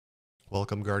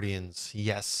Welcome, Guardians.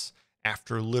 Yes,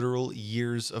 after literal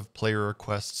years of player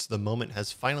requests, the moment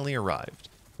has finally arrived.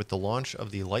 With the launch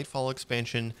of the Lightfall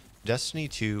expansion, Destiny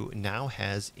 2 now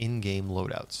has in-game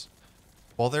loadouts.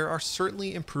 While there are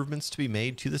certainly improvements to be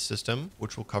made to the system,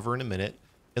 which we'll cover in a minute,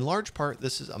 in large part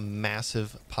this is a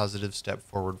massive positive step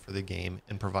forward for the game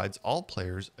and provides all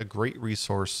players a great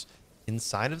resource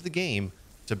inside of the game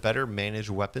to better manage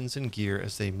weapons and gear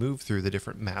as they move through the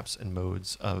different maps and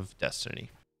modes of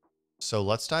Destiny. So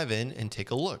let's dive in and take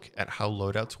a look at how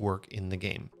loadouts work in the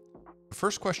game. The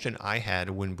first question I had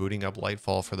when booting up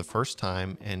Lightfall for the first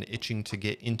time and itching to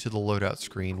get into the loadout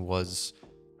screen was,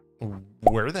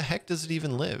 where the heck does it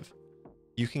even live?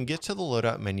 You can get to the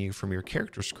loadout menu from your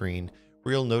character screen,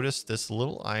 where you'll notice this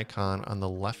little icon on the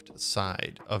left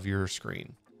side of your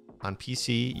screen. On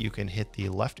PC, you can hit the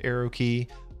left arrow key.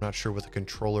 I'm not sure what the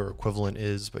controller equivalent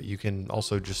is, but you can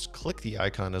also just click the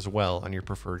icon as well on your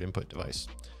preferred input device.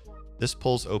 This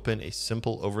pulls open a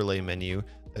simple overlay menu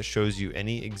that shows you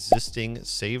any existing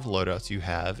saved loadouts you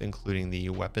have, including the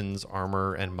weapons,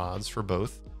 armor, and mods for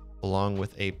both, along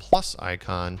with a plus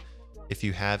icon if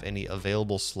you have any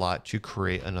available slot to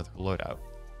create another loadout.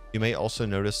 You may also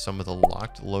notice some of the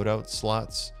locked loadout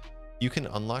slots. You can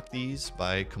unlock these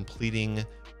by completing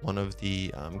one of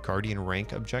the Guardian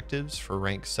rank objectives for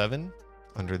rank 7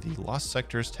 under the Lost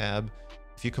Sectors tab.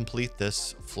 If you complete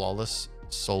this flawless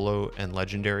solo and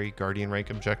legendary Guardian rank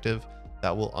objective,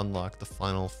 that will unlock the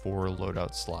final 4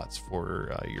 loadout slots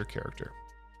for your character.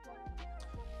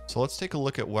 So let's take a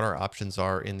look at what our options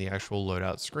are in the actual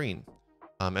loadout screen.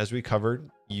 As we covered,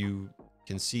 you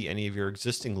can see any of your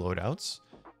existing loadouts,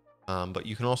 but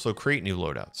you can also create new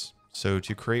loadouts. So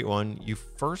to create one, you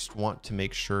first want to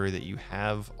make sure that you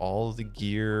have all the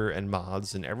gear and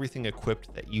mods and everything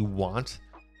equipped that you want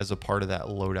as a part of that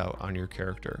loadout on your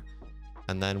character.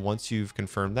 And then once you've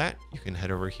confirmed that, you can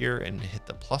head over here and hit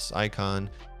the plus icon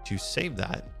to save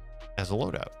that as a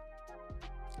loadout.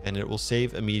 And it will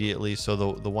save immediately. So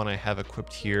the one I have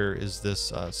equipped here is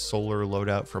this solar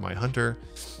loadout for my hunter.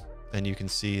 And you can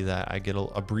see that I get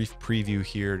a brief preview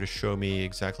here to show me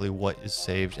exactly what is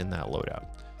saved in that loadout.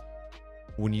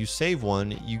 When you save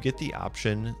one, you get the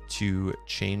option to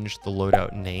change the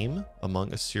loadout name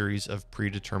among a series of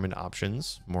predetermined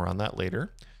options. More on that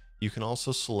later. You can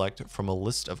also select from a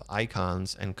list of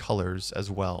icons and colors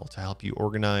as well to help you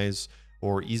organize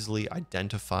or easily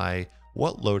identify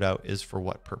what loadout is for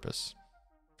what purpose.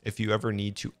 If you ever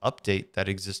need to update that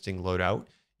existing loadout,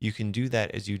 you can do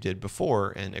that as you did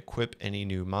before and equip any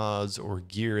new mods or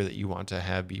gear that you want to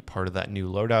have be part of that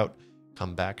new loadout.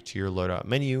 Come back to your loadout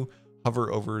menu,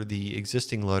 hover over the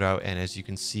existing loadout, and as you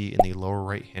can see in the lower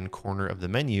right hand corner of the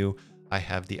menu, I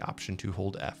have the option to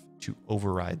hold F to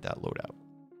override that loadout.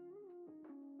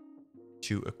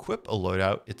 To equip a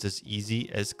loadout, it's as easy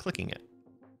as clicking it.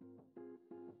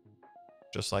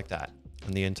 Just like that.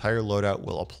 And the entire loadout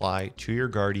will apply to your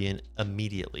Guardian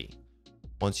immediately.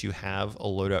 Once you have a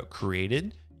loadout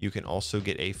created, you can also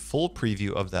get a full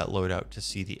preview of that loadout to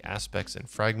see the aspects and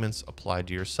fragments applied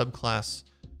to your subclass,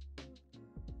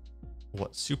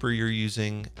 what super you're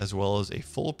using, as well as a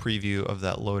full preview of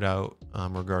that loadout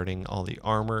regarding all the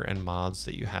armor and mods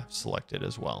that you have selected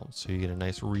as well. So you get a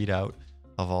nice readout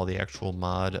of all the actual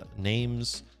mod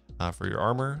names for your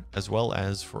armor, as well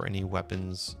as for any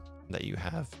weapons that you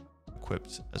have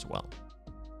equipped as well.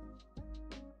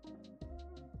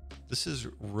 This is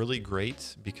really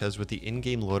great because with the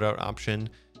in-game loadout option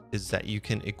is that you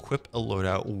can equip a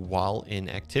loadout while in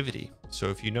activity. So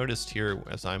if you noticed here,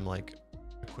 as I'm like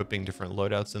equipping different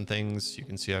loadouts and things, you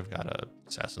can see I've got a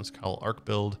Assassin's Cowl Arc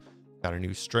build, got a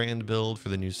new Strand build for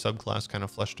the new subclass kind of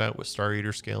fleshed out with Star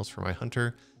Eater scales for my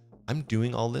hunter. I'm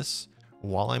doing all this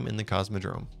while I'm in the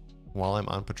Cosmodrome, while I'm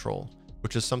on patrol,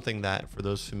 which is something that, for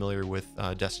those familiar with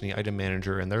Destiny Item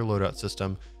Manager and their loadout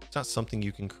system, it's not something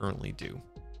you can currently do.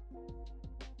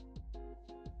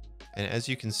 And as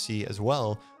you can see as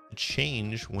well, the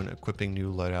change when equipping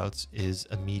new loadouts is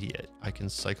immediate. I can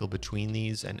cycle between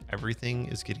these and everything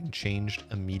is getting changed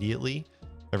immediately.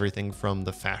 Everything from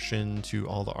the fashion to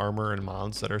all the armor and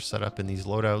mods that are set up in these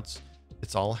loadouts,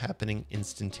 it's all happening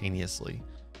instantaneously.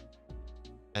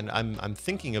 And I'm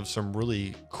thinking of some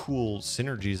really cool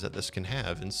synergies that this can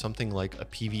have. In something like a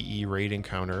PvE raid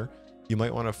encounter, you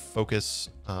might want to focus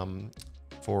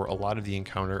for a lot of the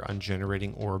encounter on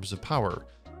generating orbs of power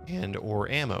and or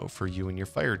ammo for you and your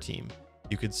fire team.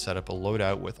 You could set up a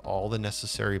loadout with all the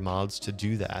necessary mods to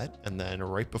do that, and then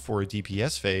right before a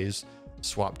DPS phase,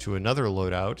 swap to another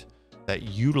loadout that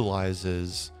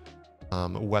utilizes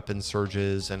weapon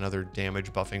surges and other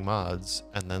damage buffing mods,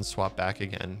 and then swap back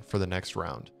again for the next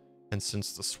round. And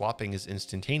since the swapping is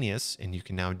instantaneous and you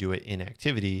can now do it in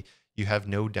activity, you have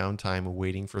no downtime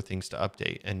waiting for things to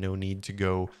update and no need to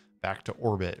go back to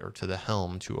orbit or to the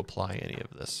helm to apply any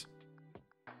of this.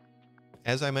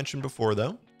 As I mentioned before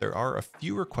though, there are a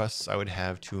few requests I would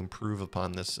have to improve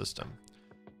upon this system.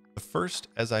 The first,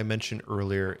 as I mentioned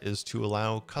earlier, is to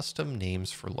allow custom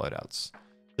names for loadouts.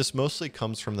 This mostly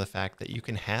comes from the fact that you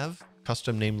can have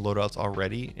custom named loadouts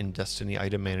already in Destiny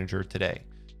Item Manager today.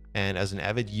 And as an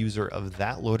avid user of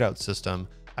that loadout system,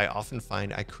 I often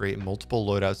find I create multiple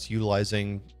loadouts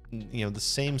utilizing, the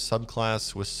same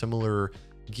subclass with similar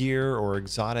gear or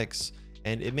exotics,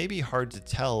 and it may be hard to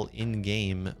tell in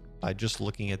game by just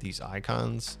looking at these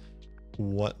icons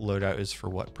what loadout is for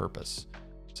what purpose.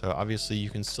 So obviously you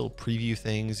can still preview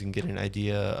things and get an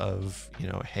idea of,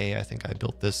 hey, I think I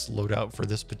built this loadout for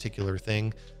this particular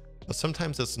thing. But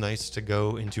sometimes it's nice to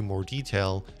go into more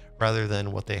detail rather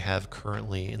than what they have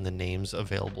currently in the names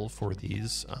available for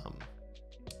these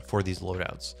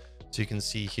loadouts. So you can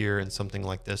see here in something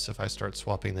like this, if I start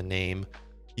swapping the name,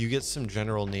 you get some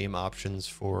general name options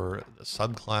for the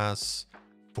subclass,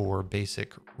 for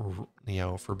basic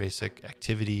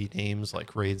activity names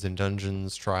like raids and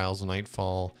dungeons, trials,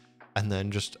 nightfall, and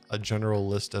then just a general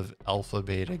list of alpha,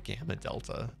 beta, gamma,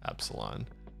 delta, epsilon.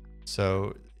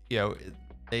 So,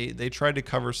 they tried to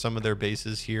cover some of their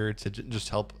bases here to just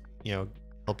help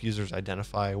users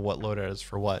identify what loadout is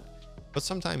for what. But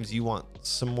sometimes you want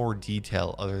some more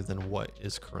detail other than what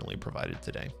is currently provided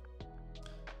today.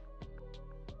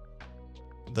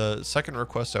 The second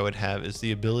request I would have is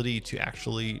the ability to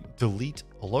actually delete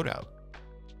a loadout.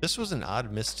 This was an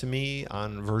odd miss to me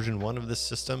on version 1 of this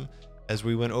system. As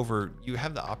we went over, you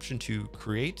have the option to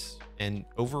create and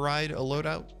override a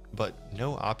loadout, but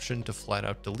no option to flat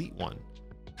out delete one.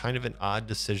 Kind of an odd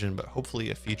decision, but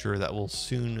hopefully a feature that will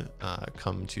soon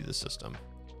come to the system.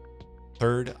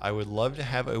 Third, I would love to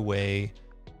have a way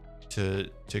to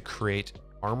create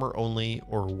armor only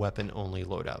or weapon only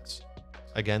loadouts.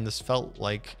 Again, this felt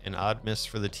like an odd miss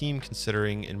for the team,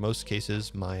 considering in most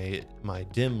cases my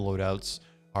dim loadouts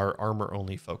are armor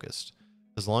only focused.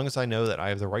 As long as I know that I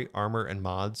have the right armor and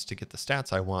mods to get the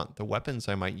stats I want, the weapons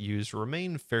I might use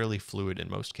remain fairly fluid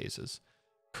in most cases.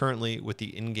 Currently, with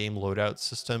the in-game loadout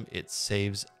system, it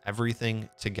saves everything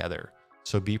together.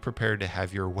 So be prepared to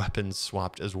have your weapons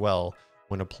swapped as well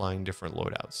when applying different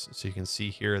loadouts. So you can see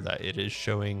here that it is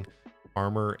showing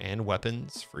armor and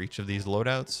weapons for each of these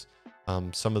loadouts.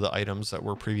 Some of the items that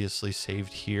were previously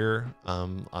saved here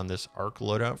on this arc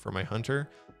loadout for my hunter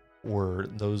were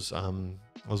those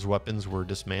weapons were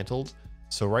dismantled.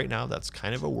 So right now that's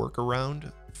kind of a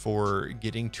workaround for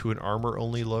getting to an armor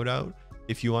only loadout.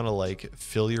 If you want to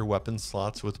fill your weapon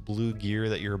slots with blue gear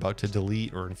that you're about to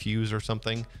delete or infuse or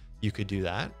something, you could do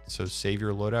that. So save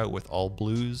your loadout with all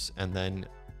blues and then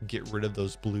get rid of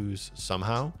those blues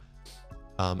somehow.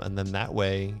 And then that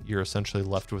way you're essentially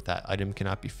left with that item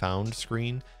cannot be found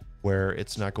screen where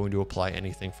it's not going to apply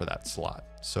anything for that slot.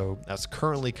 So that's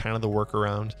currently kind of the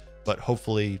workaround, but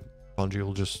hopefully Bungie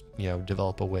will just,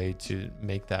 develop a way to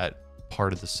make that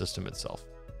part of the system itself.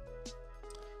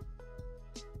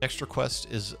 Next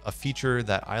request is a feature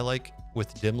that I like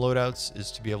with dim loadouts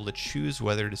is to be able to choose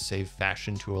whether to save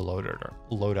fashion to a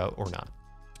loadout or not.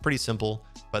 It's pretty simple,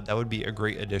 but that would be a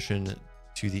great addition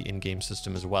to the in-game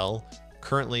system as well.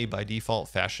 Currently, by default,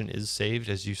 fashion is saved,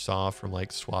 as you saw from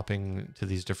swapping to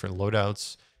these different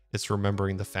loadouts. It's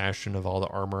remembering the fashion of all the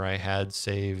armor I had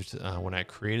saved when I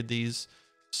created these.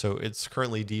 So it's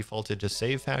currently defaulted to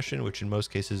save fashion, which in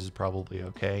most cases is probably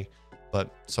okay.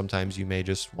 But sometimes you may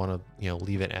just want to,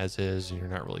 leave it as is, and you're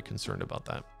not really concerned about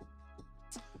that.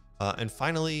 And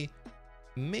finally,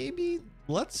 maybe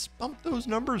let's bump those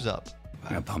numbers up. I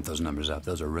gotta pump those numbers up.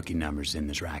 Those are rookie numbers in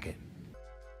this racket.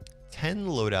 10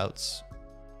 loadouts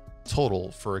total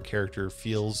for a character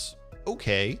feels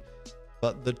okay,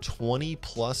 but the 20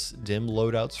 plus dim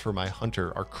loadouts for my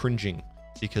hunter are cringing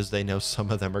because they know some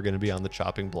of them are going to be on the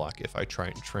chopping block if I try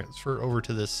and transfer over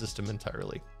to this system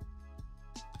entirely.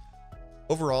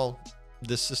 Overall,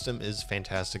 this system is a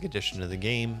fantastic addition to the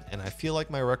game, and I feel like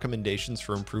my recommendations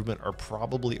for improvement are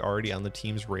probably already on the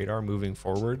team's radar moving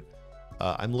forward.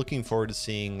 I'm looking forward to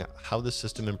seeing how the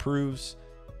system improves,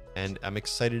 and I'm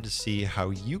excited to see how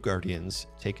you Guardians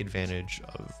take advantage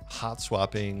of hot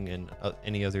swapping and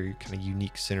any other kind of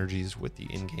unique synergies with the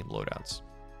in-game loadouts.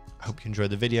 I hope you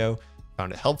enjoyed the video,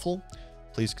 found it helpful.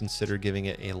 Please consider giving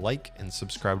it a like and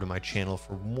subscribe to my channel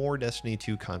for more Destiny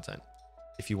 2 content.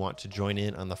 If you want to join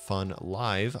in on the fun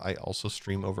live, I also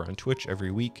stream over on Twitch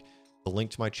every week. The link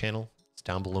to my channel is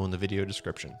down below in the video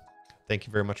description. Thank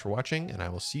you very much for watching, and I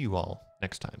will see you all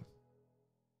next time.